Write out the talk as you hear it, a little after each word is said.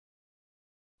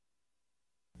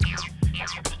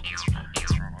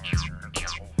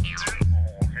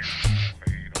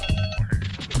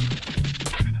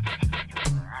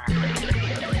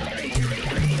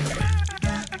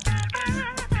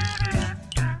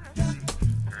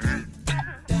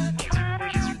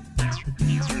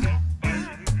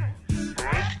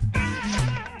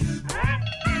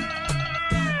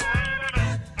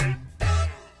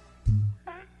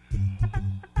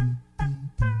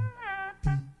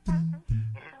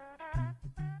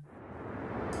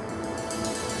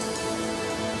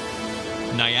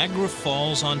Niagara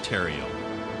Falls, Ontario,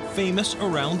 famous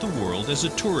around the world as a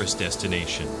tourist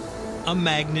destination, a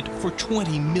magnet for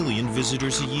 20 million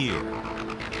visitors a year.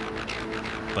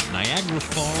 But Niagara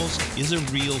Falls is a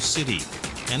real city,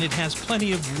 and it has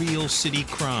plenty of real city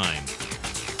crime.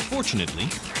 Fortunately,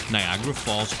 Niagara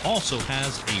Falls also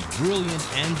has a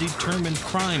brilliant and determined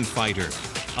crime fighter,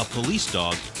 a police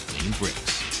dog named Brix.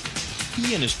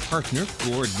 He and his partner,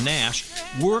 Gord Nash,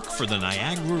 work for the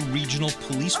Niagara Regional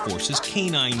Police Force's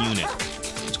Canine Unit.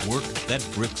 It's work that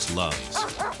Brix loves.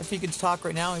 If he could talk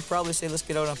right now, he'd probably say, let's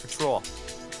get out on patrol.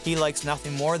 He likes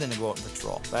nothing more than to go out on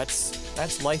patrol.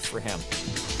 That's life for him.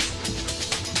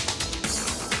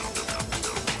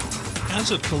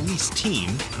 As a police team,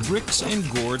 Brix and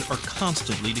Gord are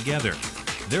constantly together.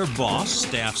 Their boss,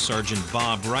 Staff Sergeant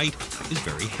Bob Wright, is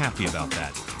very happy about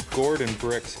that. Gord and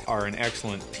Brix are an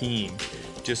excellent team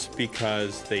just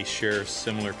because they share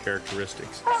similar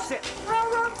characteristics.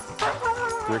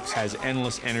 Brix has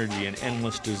endless energy and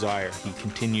endless desire. He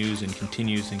continues and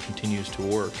continues and continues to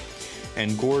work.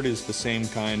 And Gord is the same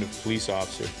kind of police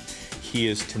officer. He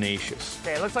is tenacious.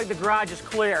 Okay, it looks like the garage is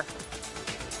clear.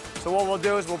 So what we'll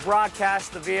do is we'll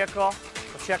broadcast the vehicle,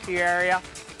 we'll check the area,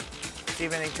 see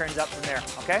if anything turns up from there,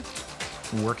 okay?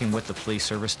 Working with the police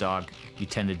service dog, you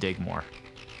tend to dig more.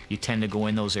 You tend to go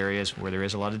in those areas where there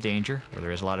is a lot of danger, where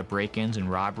there is a lot of break-ins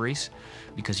and robberies,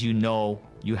 because you know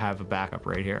you have a backup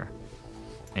right here.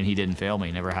 And he didn't fail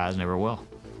me, never has, never will.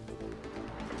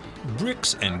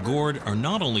 Brix and Gord are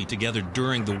not only together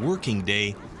during the working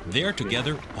day, they're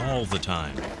together all the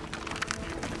time.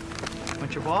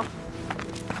 Want your ball?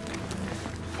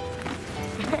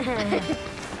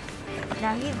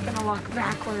 Now he's gonna walk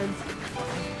backwards.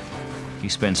 You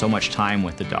spend so much time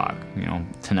with the dog. You know,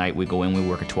 tonight we go in, we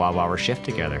work a 12-hour shift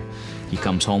together. He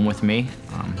comes home with me,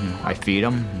 I feed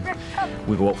him,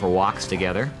 we go out for walks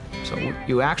together. So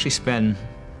you actually spend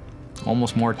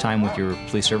almost more time with your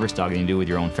police service dog than you do with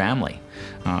your own family.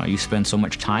 You spend so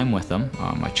much time with them.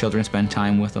 My children spend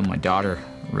time with them. My daughter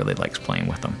really likes playing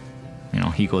with them. You know,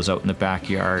 he goes out in the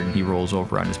backyard and he rolls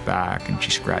over on his back and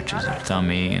she scratches his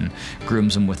tummy and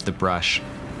grooms him with the brush.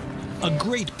 A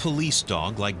great police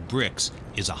dog like Brix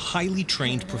is a highly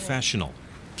trained professional,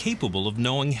 capable of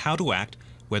knowing how to act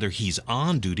whether he's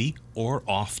on duty or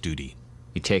off duty.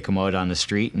 You take him out on the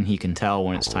street and he can tell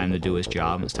when it's time to do his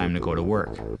job and it's time to go to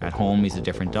work. At home, he's a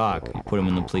different dog. You put him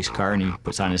in the police car and he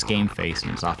puts on his game face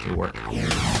and it's off to work.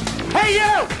 Hey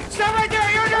you! Stop right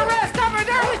there! You're under arrest! Stop right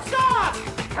there! Stop!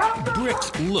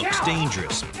 Brix looks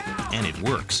dangerous, and it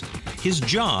works. His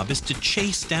job is to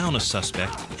chase down a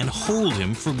suspect and hold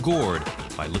him for Gord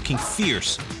by looking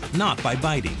fierce, not by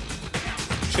biting.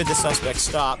 Should the suspect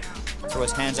stop, throw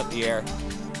his hands up the air,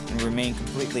 and remain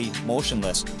completely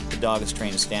motionless, the dog is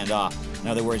trained to stand off. In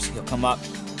other words, he'll come up,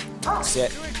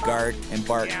 sit, guard, and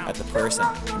bark at the person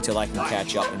until I can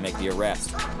catch up and make the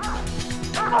arrest.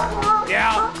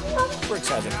 Yeah! Brix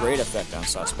has a great effect on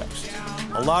suspects.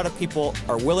 A lot of people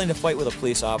are willing to fight with a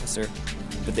police officer,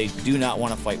 but they do not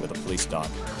want to fight with a police dog.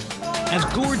 As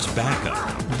Gord's backup,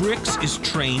 Brix is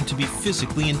trained to be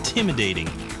physically intimidating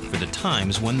for the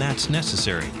times when that's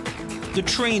necessary. The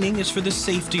training is for the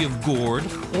safety of Gord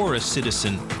or a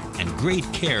citizen, and great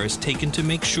care is taken to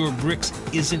make sure Brix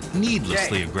isn't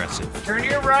needlessly aggressive. Turn to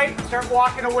your right and start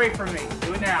walking away from me.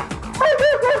 Do it now.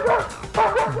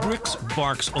 Brix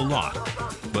barks a lot,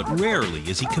 but rarely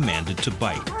is he commanded to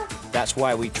bite. That's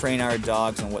why we train our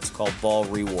dogs on what's called ball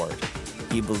reward.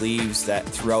 He believes that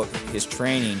throughout his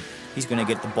training, he's going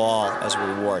to get the ball as a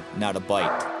reward, not a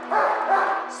bite.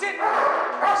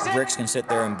 Brix can sit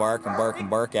there and bark and bark and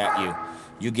bark at you.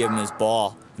 You give him his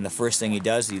ball, and the first thing he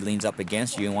does, he leans up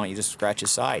against you and wants you to scratch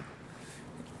his side.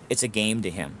 It's a game to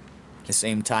him. At the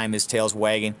same time, his tail's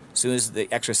wagging. As soon as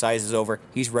the exercise is over,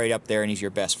 he's right up there and he's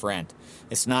your best friend.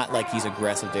 It's not like he's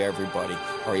aggressive to everybody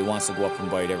or he wants to go up and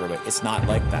bite everybody. It's not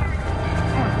like that.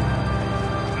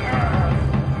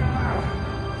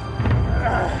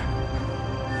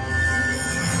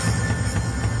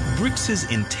 Brix's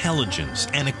intelligence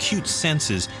and acute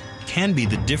senses can be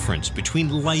the difference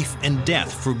between life and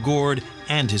death for Gord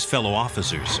and his fellow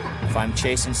officers. If I'm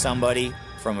chasing somebody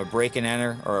from a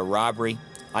break-and-enter or a robbery,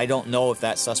 I don't know if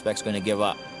that suspect's going to give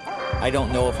up. I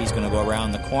don't know if he's going to go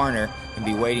around the corner and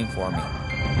be waiting for me.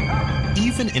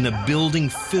 Even in a building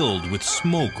filled with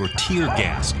smoke or tear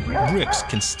gas, Brix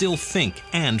can still think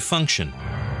and function.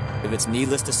 If it's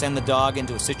needless to send the dog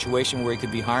into a situation where he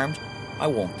could be harmed, I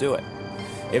won't do it.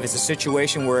 If it's a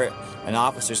situation where an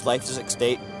officer's life is at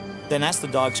stake, then that's the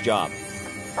dog's job.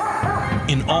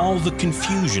 In all the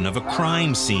confusion of a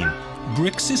crime scene,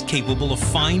 Brix is capable of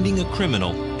finding a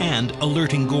criminal and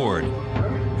alerting Gord.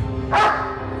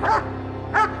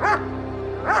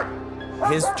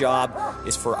 His job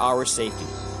is for our safety.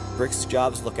 Brix's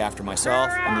job is to look after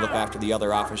myself and to look after the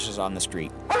other officers on the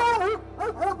street.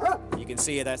 You can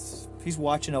see he's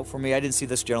watching out for me. I didn't see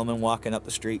this gentleman walking up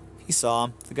the street. He saw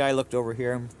him. The guy looked over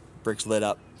here and Brix lit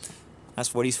up.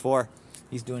 That's what he's for.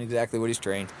 He's doing exactly what he's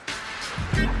trained.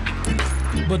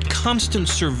 But constant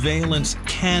surveillance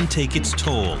can take its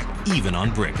toll, even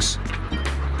on Brix.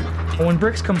 When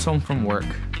Brix comes home from work,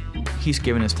 he's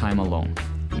given his time alone.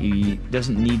 He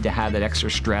doesn't need to have that extra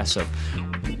stress of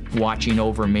watching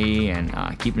over me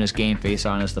and keeping his game face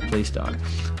on as the police dog.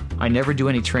 I never do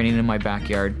any training in my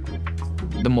backyard.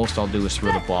 The most I'll do is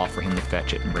throw the ball for him to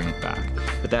fetch it and bring it back.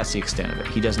 But that's the extent of it.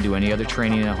 He doesn't do any other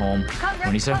training at home.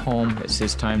 When he's at home, it's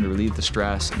his time to relieve the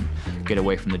stress and get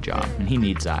away from the job. And he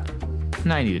needs that.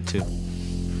 And I need it too.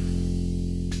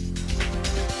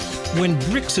 When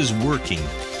Brix is working,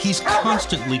 he's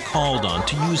constantly called on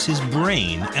to use his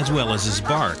brain as well as his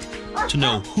bark to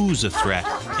know who's a threat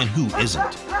and who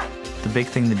isn't. The big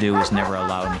thing to do is never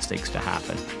allow mistakes to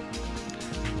happen.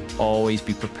 Always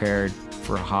be prepared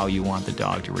for how you want the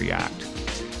dog to react.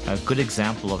 A good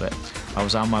example of it, I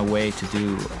was on my way to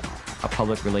do a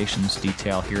public relations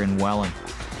detail here in Welland.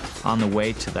 On the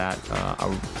way to that,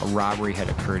 a robbery had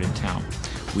occurred in town.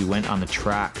 We went on the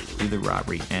track to do the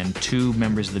robbery, and two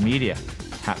members of the media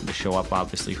happened to show up,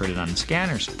 obviously heard it on the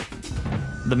scanners.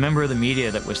 The member of the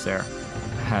media that was there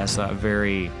has a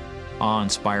very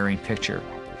awe-inspiring picture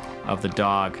of the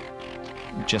dog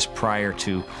just prior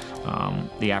to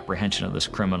the apprehension of this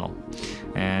criminal.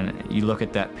 And you look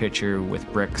at that picture with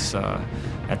Brix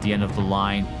at the end of the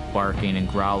line, barking and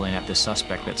growling at the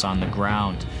suspect that's on the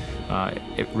ground.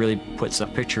 It really puts a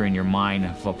picture in your mind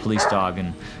of a police dog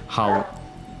and how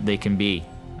they can be,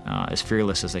 as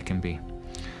fearless as they can be.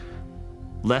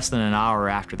 Less than an hour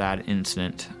after that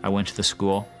incident, I went to the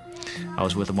school. I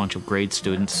was with a bunch of grade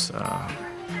students,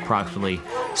 approximately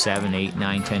 7, 8,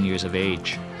 9, 10 years of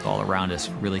age, all around us,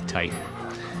 really tight.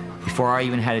 Before I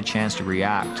even had a chance to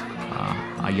react,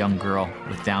 a young girl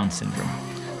with Down syndrome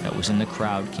that was in the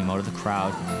crowd came out of the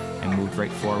crowd and moved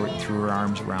right forward and threw her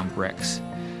arms around Brix.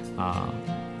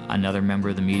 Another member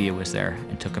of the media was there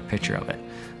and took a picture of it.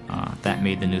 That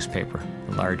made the newspaper,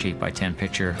 a large 8x10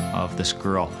 picture of this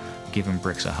girl giving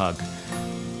Brix a hug.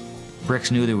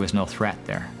 Brix knew there was no threat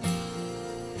there,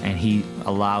 and he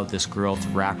allowed this girl to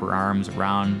wrap her arms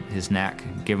around his neck,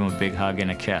 give him a big hug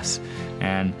and a kiss.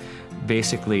 And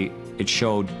basically, it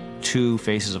showed two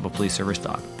faces of a police service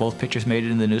dog. Both pictures made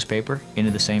it in the newspaper,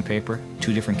 into the same paper,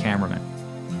 two different cameramen.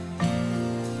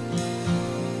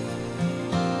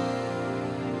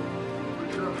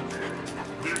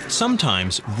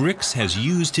 Sometimes Brix has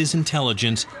used his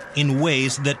intelligence in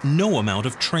ways that no amount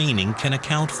of training can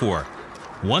account for.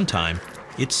 One time,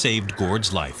 it saved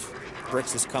Gord's life.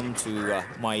 Brix has come to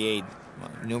my aid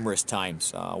numerous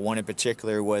times. One in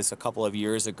particular was a couple of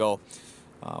years ago.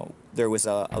 There was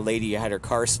a lady who had her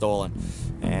car stolen,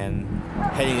 and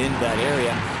heading into that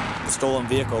area, the stolen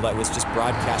vehicle that was just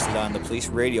broadcasted on the police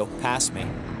radio passed me.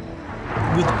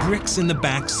 With Brix in the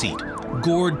back seat,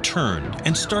 Gord turned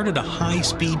and started a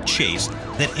high-speed chase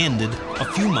that ended a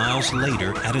few miles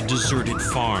later at a deserted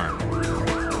farm.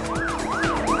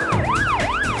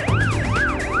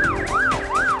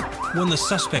 When the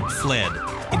suspect fled,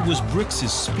 it was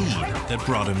Brix's speed that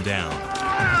brought him down.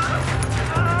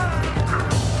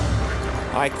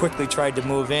 I quickly tried to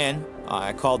move in.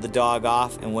 I called the dog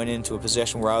off and went into a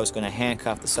position where I was going to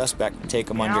handcuff the suspect and take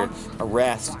him under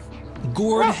arrest.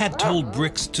 Gord had told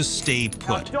Brix to stay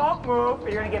put. Now don't move or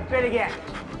you're going to get bit again.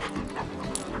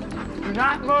 Do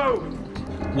not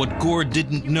move. What Gord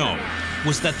didn't know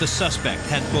was that the suspect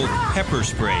had both pepper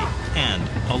spray and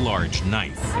a large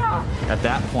knife. At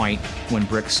that point, when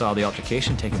Brix saw the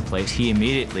altercation taking place, he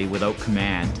immediately, without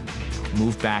command,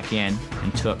 moved back in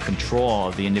and took control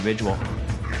of the individual.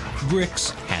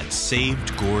 Brix had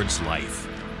saved Gord's life.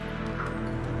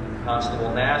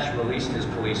 Constable Nash released his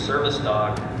police service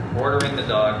dog, ordering the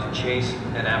dog to chase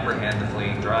and apprehend the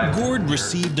fleeing driver. Gord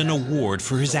received an award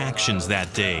for his actions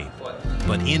that day,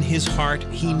 but in his heart,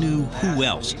 he knew who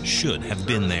else should have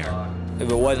been there.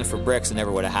 If it wasn't for Brix, it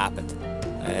never would have happened.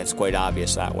 And it's quite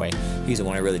obvious that way. He's the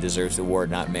one who really deserves the award,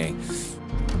 not me.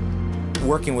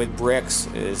 Working with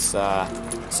Brix is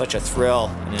such a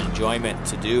thrill and an enjoyment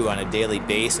to do on a daily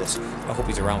basis. I hope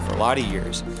he's around for a lot of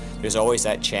years. There's always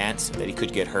that chance that he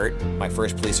could get hurt. My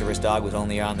first police service dog was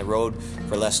only on the road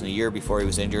for less than a year before he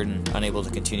was injured and unable to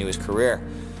continue his career.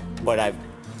 But I've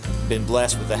been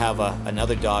blessed with to have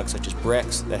another dog such as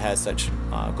Brix that has such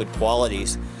good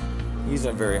qualities. He's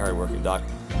a very hard-working dog.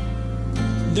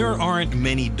 There aren't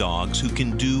many dogs who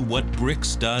can do what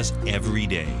Brix does every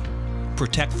day.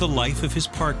 Protect the life of his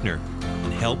partner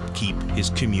help keep his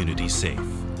community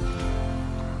safe.